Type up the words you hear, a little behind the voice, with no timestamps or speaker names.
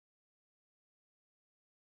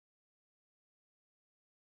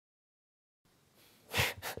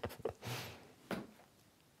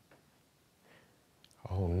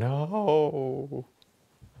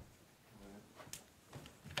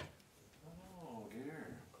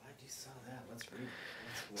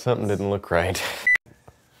Something didn't look right.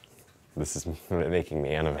 This is making me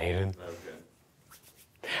animated. That was good.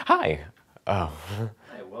 Hi. Oh.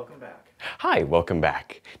 Hi, welcome back. Hi, welcome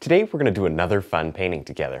back. Today we're gonna do another fun painting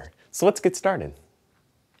together. So let's get started.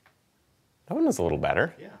 That one was a little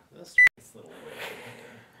better. Yeah, that's a nice little way.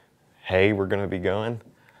 Hey, we're gonna be going. Is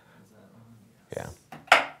that on? Yes. Yeah.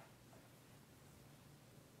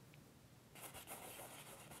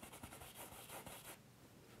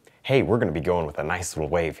 Hey, we're gonna be going with a nice little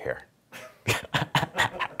wave here.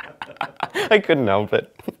 I couldn't help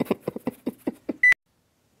it.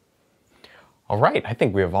 All right, I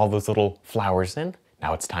think we have all those little flowers in.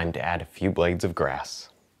 Now it's time to add a few blades of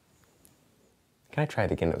grass. Can I try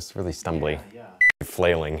it again? It was really stumbly. Yeah.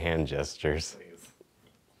 Flailing hand gestures. Please.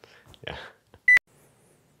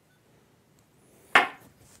 Yeah.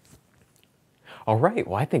 All right,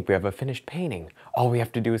 well, I think we have a finished painting. All we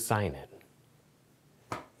have to do is sign it.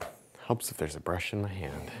 Helps if there's a brush in my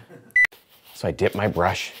hand. So I dip my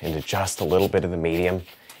brush into just a little bit of the medium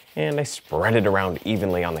and I spread it around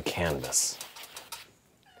evenly on the canvas.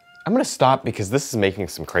 I'm gonna stop because this is making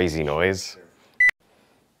some crazy noise.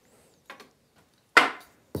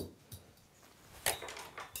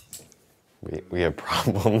 We have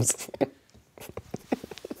problems.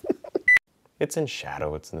 It's in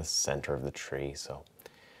shadow, it's in the center of the tree, so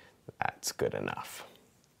that's good enough.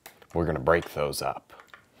 We're gonna break those up.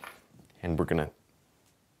 And we're gonna,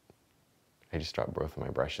 I just dropped both of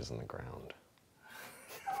my brushes on the ground.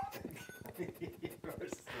 You're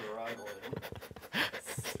struggling.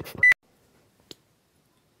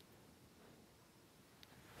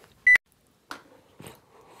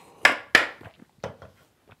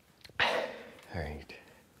 All right.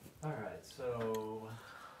 All right, so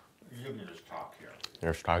you can just talk here.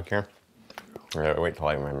 There's stock here. I gotta wait till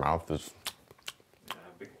my mouth is. A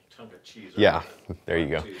big chunk of cheese. Yeah, there you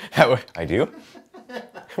go. I do?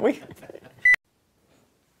 Wait.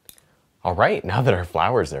 All right, now that our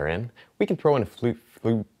flowers are in, we can throw in a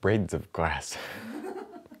few braids of grass.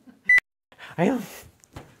 I am.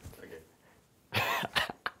 Okay.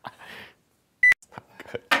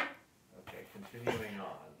 Good. Okay, continuing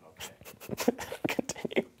on. Okay.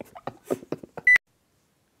 Continue.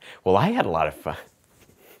 Well, I had a lot of fun.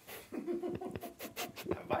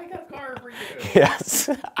 Have I got a car for you? Yes.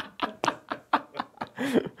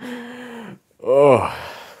 Oh.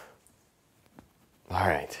 All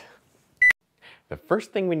right. The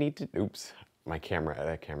first thing we need to, oops, that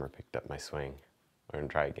camera picked up my swing. We're gonna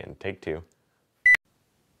try again, take two.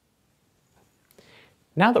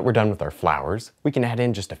 Now that we're done with our flowers, we can add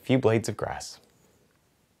in just a few blades of grass.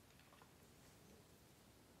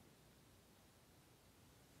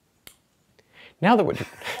 Now that we're,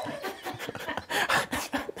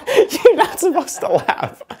 you're not supposed to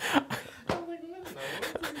laugh.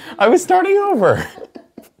 I was starting over.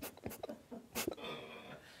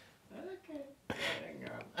 Okay. Hang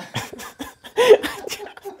on.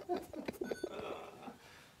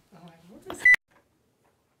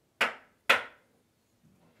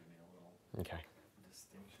 Okay.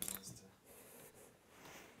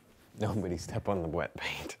 Nobody step on the wet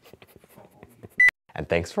paint. And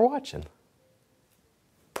thanks for watching.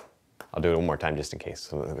 I'll do it one more time just in case.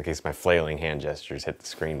 So in case my flailing hand gestures hit the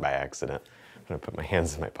screen by accident. I'm gonna put my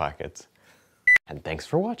hands in my pockets. And thanks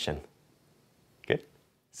for watching. Good?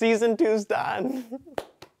 Season 2's done.